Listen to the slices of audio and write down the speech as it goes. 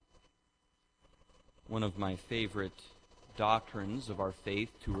one of my favorite doctrines of our faith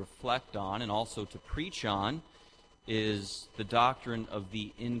to reflect on and also to preach on is the doctrine of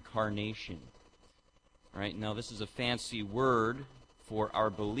the incarnation. All right, now this is a fancy word for our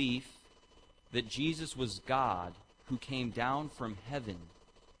belief that Jesus was God who came down from heaven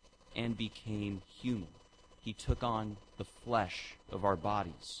and became human. He took on the flesh of our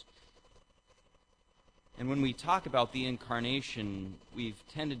bodies. And when we talk about the incarnation, we've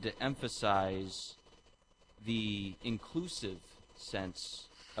tended to emphasize the inclusive sense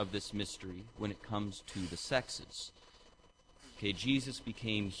of this mystery when it comes to the sexes. Okay, Jesus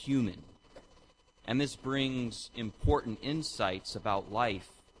became human. And this brings important insights about life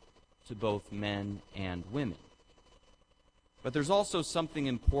to both men and women. But there's also something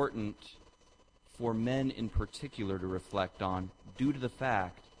important for men in particular to reflect on due to the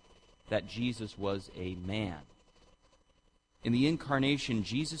fact that Jesus was a man. In the incarnation,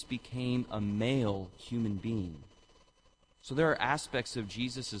 Jesus became a male human being. So there are aspects of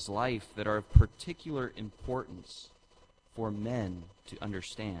Jesus' life that are of particular importance for men to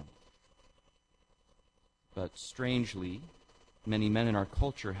understand. But strangely, many men in our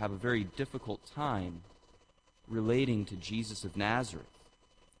culture have a very difficult time relating to Jesus of Nazareth.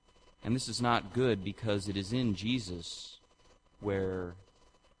 And this is not good because it is in Jesus where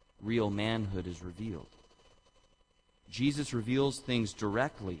real manhood is revealed. Jesus reveals things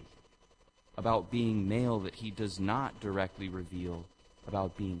directly about being male that he does not directly reveal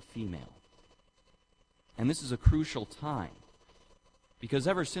about being female. And this is a crucial time because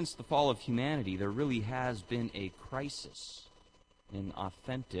ever since the fall of humanity, there really has been a crisis in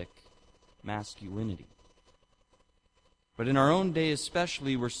authentic masculinity. But in our own day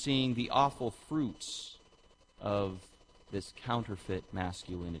especially, we're seeing the awful fruits of this counterfeit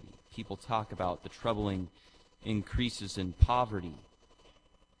masculinity. People talk about the troubling increases in poverty,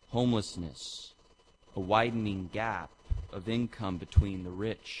 homelessness, a widening gap of income between the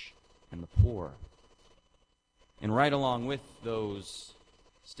rich and the poor. And right along with those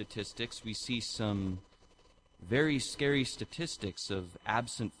statistics, we see some very scary statistics of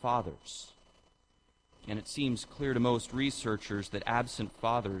absent fathers. And it seems clear to most researchers that absent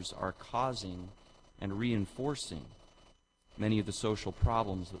fathers are causing and reinforcing many of the social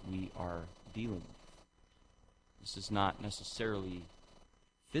problems that we are dealing with. This is not necessarily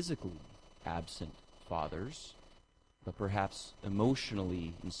physically absent fathers, but perhaps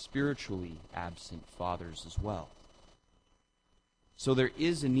emotionally and spiritually absent fathers as well. So there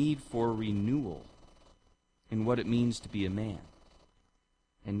is a need for renewal in what it means to be a man.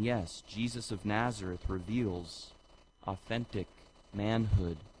 And yes, Jesus of Nazareth reveals authentic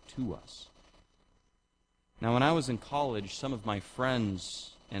manhood to us. Now, when I was in college, some of my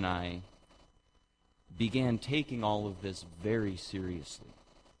friends and I began taking all of this very seriously.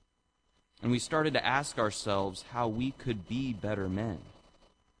 And we started to ask ourselves how we could be better men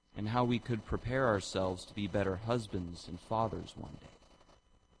and how we could prepare ourselves to be better husbands and fathers one day.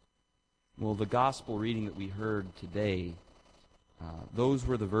 Well, the gospel reading that we heard today, those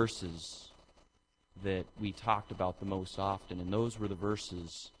were the verses that we talked about the most often, and those were the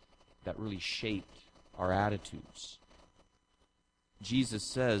verses that really shaped our attitudes. Jesus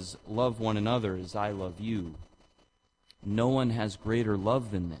says, "Love one another as I love you." No one has greater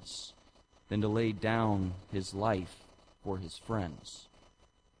love than this, than to lay down his life for his friends.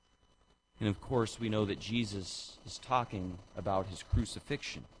 And of course, we know that Jesus is talking about his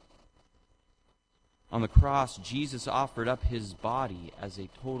crucifixion. On the cross, Jesus offered up his body as a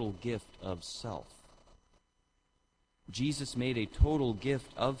total gift of self. Jesus made a total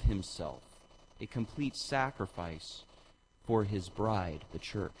gift of himself, a complete sacrifice for his bride, the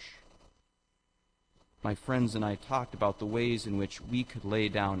church. My friends and I talked about the ways in which we could lay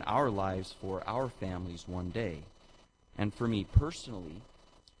down our lives for our families one day. And for me personally,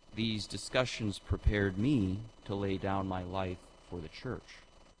 these discussions prepared me to lay down my life for the church.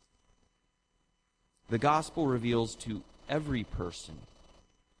 The gospel reveals to every person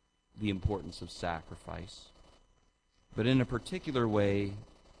the importance of sacrifice, but in a particular way,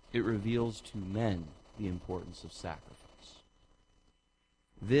 it reveals to men the importance of sacrifice.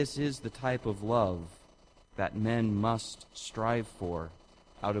 This is the type of love that men must strive for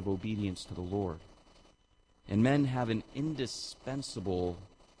out of obedience to the Lord. And men have an indispensable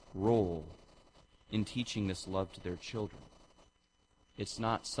role in teaching this love to their children. It's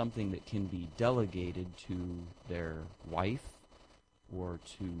not something that can be delegated to their wife or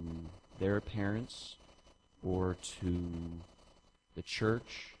to their parents or to the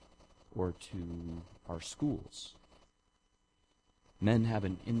church or to our schools. Men have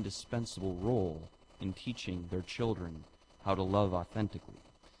an indispensable role in teaching their children how to love authentically.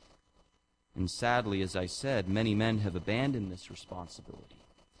 And sadly, as I said, many men have abandoned this responsibility.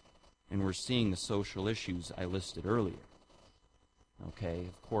 And we're seeing the social issues I listed earlier. Okay,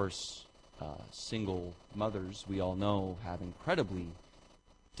 of course, single mothers, we all know, have incredibly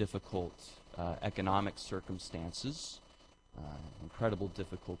difficult economic circumstances, incredible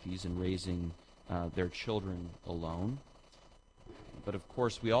difficulties in raising their children alone. But of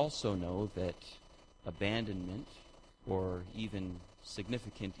course, we also know that abandonment or even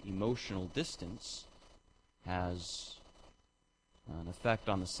significant emotional distance has an effect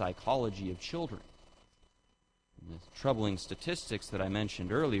on the psychology of children. And the troubling statistics that I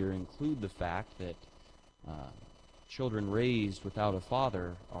mentioned earlier include the fact that children raised without a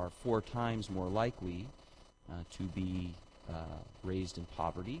father are 4 times more likely to be raised in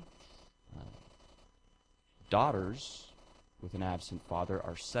poverty. Daughters with an absent father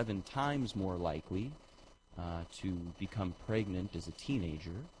are 7 times more likely to become pregnant as a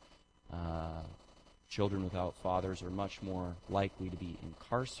teenager. Children without fathers are much more likely to be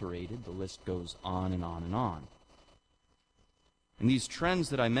incarcerated. The list goes on and on and on. And these trends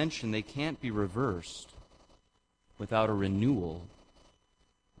that I mentioned, they can't be reversed without a renewal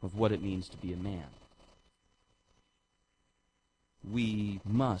of what it means to be a man. We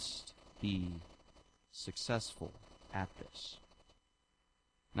must be successful at this.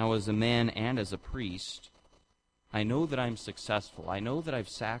 Now, as a man and as a priest, I know that I'm successful. I know that I've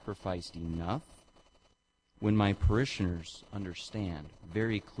sacrificed enough when my parishioners understand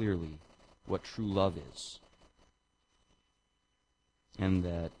very clearly what true love is, and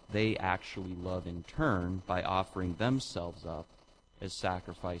that they actually love in turn by offering themselves up as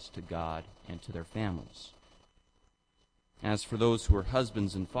sacrifice to God and to their families. As for those who are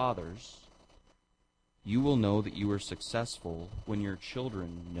husbands and fathers, you will know that you are successful when your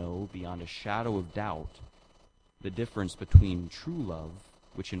children know beyond a shadow of doubt the difference between true love,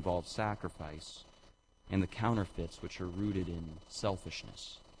 which involves sacrifice, and the counterfeits, which are rooted in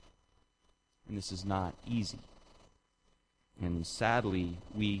selfishness. And this is not easy. And sadly,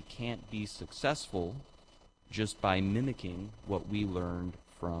 we can't be successful just by mimicking what we learned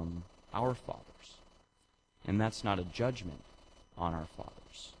from our fathers. And that's not a judgment on our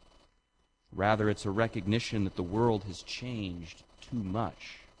fathers. Rather, it's a recognition that the world has changed too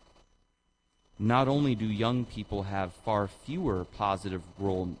much. Not only do young people have far fewer positive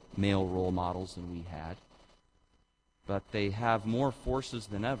male role models than we had, but they have more forces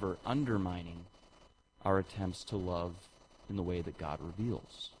than ever undermining our attempts to love in the way that God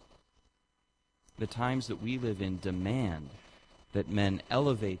reveals. The times that we live in demand that men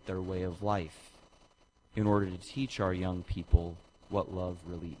elevate their way of life in order to teach our young people what love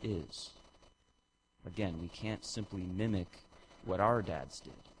really is. Again, we can't simply mimic what our dads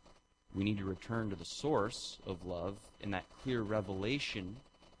did. We need to return to the source of love in that clear revelation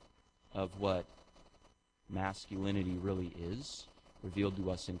of what masculinity really is, revealed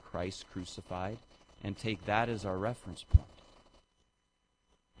to us in Christ crucified, and take that as our reference point.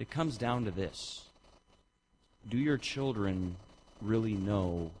 It comes down to this. Do your children really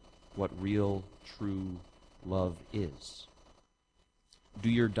know what real, true love is? Do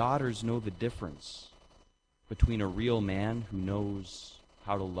your daughters know the difference between a real man who knows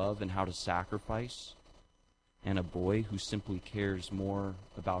how to love and how to sacrifice and a boy who simply cares more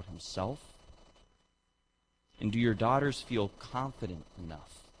about himself? And do your daughters feel confident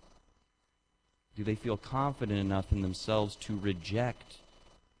enough? Do they feel confident enough in themselves to reject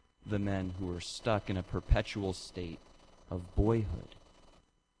the men who are stuck in a perpetual state of boyhood?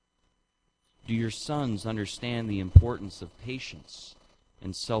 Do your sons understand the importance of patience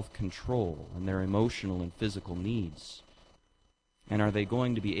and self-control and their emotional and physical needs? And are they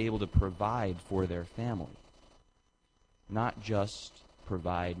going to be able to provide for their family? Not just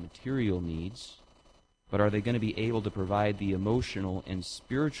provide material needs, but are they going to be able to provide the emotional and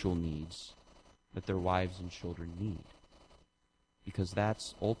spiritual needs that their wives and children need? Because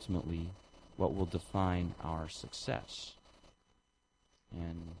that's ultimately what will define our success.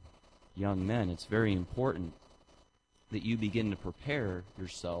 And young men, it's very important that you begin to prepare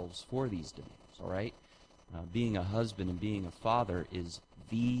yourselves for these demands, all right? Being a husband and being a father is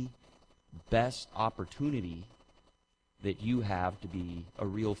the best opportunity that you have to be a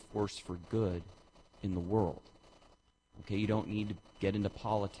real force for good in the world. Okay, you don't need to get into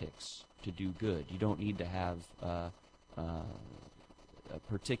politics to do good. You don't need to have a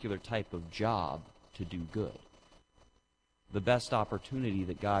particular type of job to do good. The best opportunity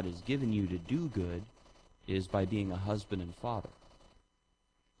that God has given you to do good is by being a husband and father.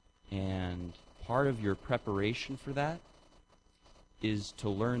 And part of your preparation for that is to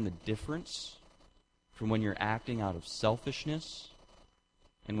learn the difference from when you're acting out of selfishness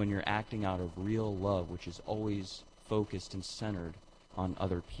and when you're acting out of real love, which is always focused and centered on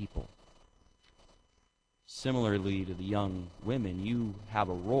other people. Similarly to the young women, you have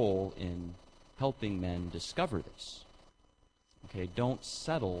a role in helping men discover this. Okay, don't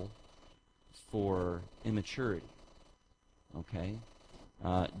settle for immaturity. Okay?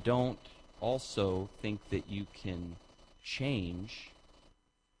 Don't also think that you can change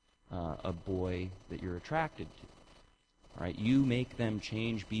a boy that you're attracted to. All right? You make them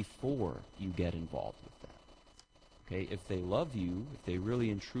change before you get involved with them. Okay? If they love you, if they really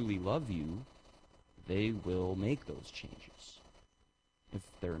and truly love you, they will make those changes. If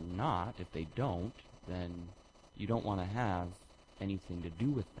they're not, if they don't, then you don't want to have anything to do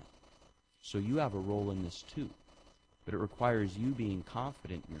with them. So you have a role in this too. But it requires you being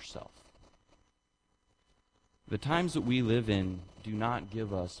confident in yourself. The times that we live in do not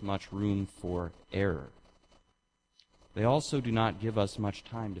give us much room for error. They also do not give us much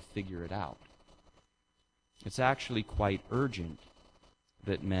time to figure it out. It's actually quite urgent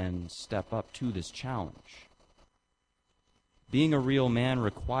that men step up to this challenge. Being a real man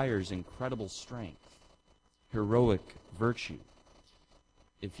requires incredible strength, heroic virtue.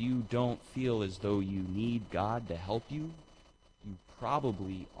 If you don't feel as though you need God to help you, you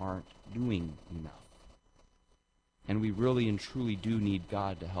probably aren't doing enough. And we really and truly do need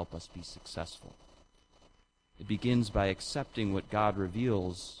God to help us be successful. It begins by accepting what God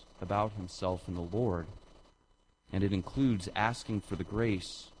reveals about himself in the Lord, and it includes asking for the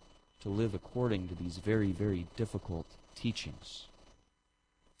grace to live according to these very, very difficult teachings.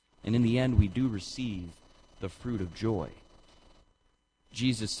 And in the end, we do receive the fruit of joy.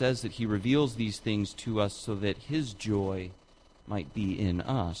 Jesus says that he reveals these things to us so that his joy might be in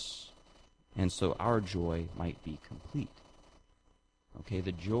us, and so our joy might be complete. Okay,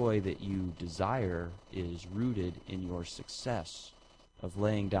 the joy that you desire is rooted in your success of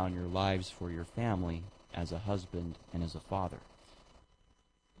laying down your lives for your family as a husband and as a father.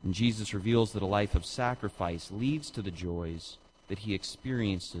 And Jesus reveals that a life of sacrifice leads to the joys that he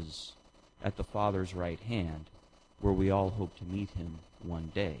experiences at the Father's right hand, where we all hope to meet him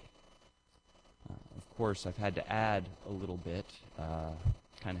one day. Of course, I've had to add a little bit.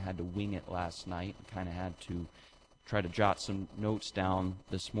 Kind of had to wing it last night. Kind of had to try to jot some notes down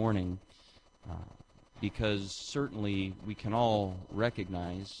this morning, because certainly we can all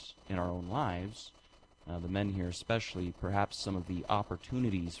recognize in our own lives, the men here especially, perhaps some of the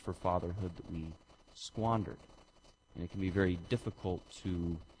opportunities for fatherhood that we squandered. And it can be very difficult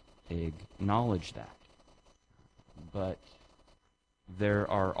to acknowledge that. But there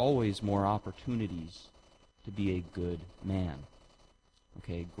are always more opportunities to be a good man.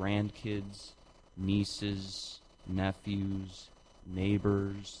 Okay, grandkids, nieces, nephews,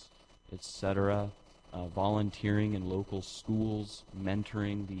 neighbors, etc., volunteering in local schools,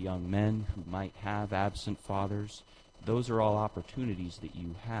 mentoring the young men who might have absent fathers. Those are all opportunities that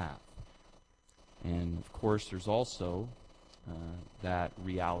you have. And, of course, there's also that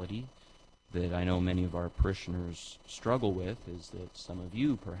reality that I know many of our parishioners struggle with, is that some of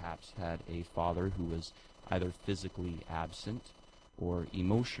you perhaps had a father who was either physically absent or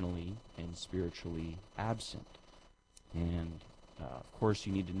emotionally and spiritually absent. And, of course,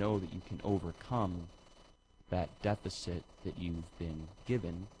 you need to know that you can overcome that deficit that you've been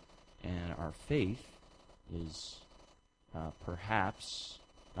given, and our faith is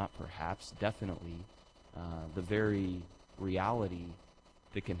definitely the very reality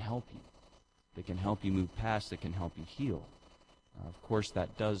that can help you move past, that can help you heal. Of course,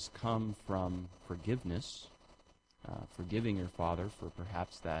 that does come from forgiveness, forgiving your father for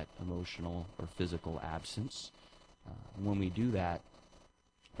perhaps that emotional or physical absence. And when we do that,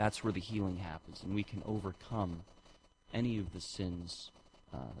 that's where the healing happens, and we can overcome any of the sins,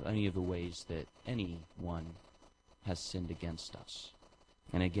 any of the ways that anyone has sinned against us.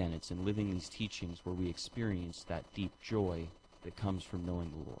 And again, it's in living these teachings where we experience that deep joy that comes from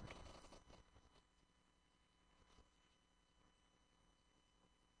knowing the Lord.